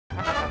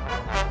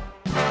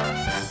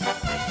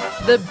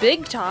The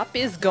big top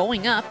is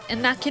going up,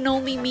 and that can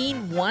only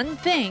mean one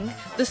thing: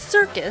 the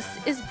circus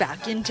is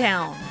back in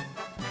town.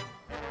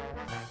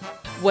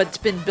 What's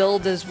been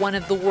billed as one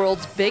of the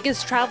world's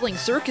biggest traveling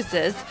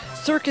circuses,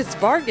 Circus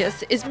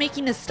Vargas is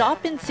making a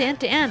stop in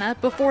Santa Ana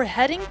before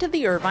heading to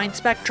the Irvine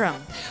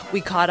Spectrum. We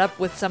caught up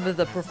with some of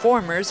the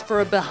performers for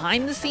a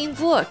behind-the-scenes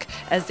look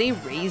as they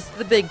raised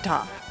the big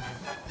top.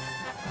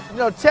 You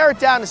know, tear it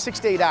down to 6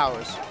 to 8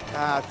 hours,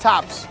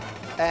 tops,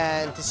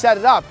 and to set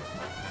it up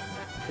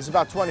is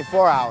about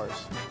 24 hours,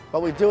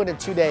 but we do it in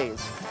 2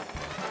 days.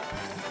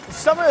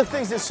 Some of the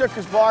things that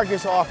Circus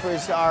Vargas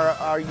offers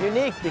are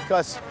unique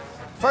because,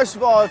 first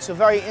of all, it's a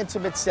very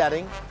intimate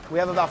setting. We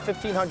have about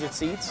 1,500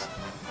 seats,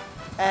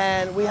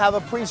 and we have a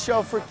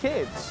pre-show for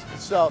kids.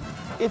 So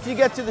if you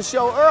get to the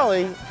show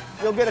early,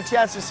 you'll get a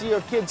chance to see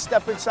your kids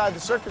step inside the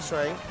circus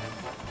ring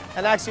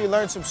and actually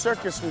learn some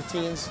circus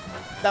routines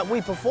that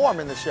we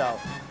perform in the show.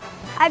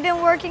 I've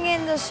been working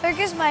in the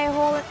circus my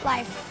whole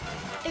life.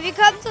 If you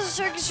come to the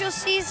circus, you'll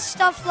see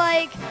stuff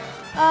like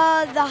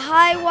the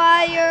high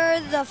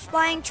wire, the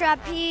flying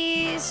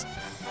trapeze.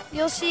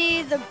 You'll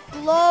see the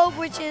globe,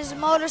 which is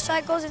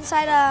motorcycles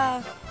inside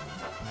a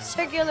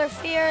circular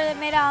sphere that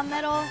made out of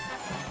metal.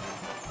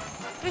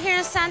 We're here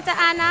in Santa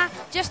Ana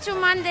just to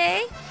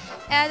Monday,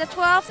 the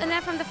 12th, and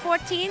then from the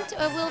 14th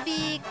we'll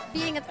be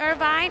being at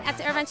Irvine, at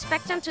the Irvine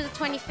Spectrum to the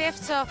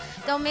 25th, so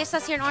don't miss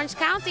us here in Orange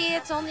County.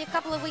 It's only a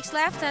couple of weeks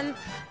left and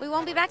we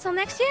won't be back till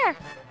next year.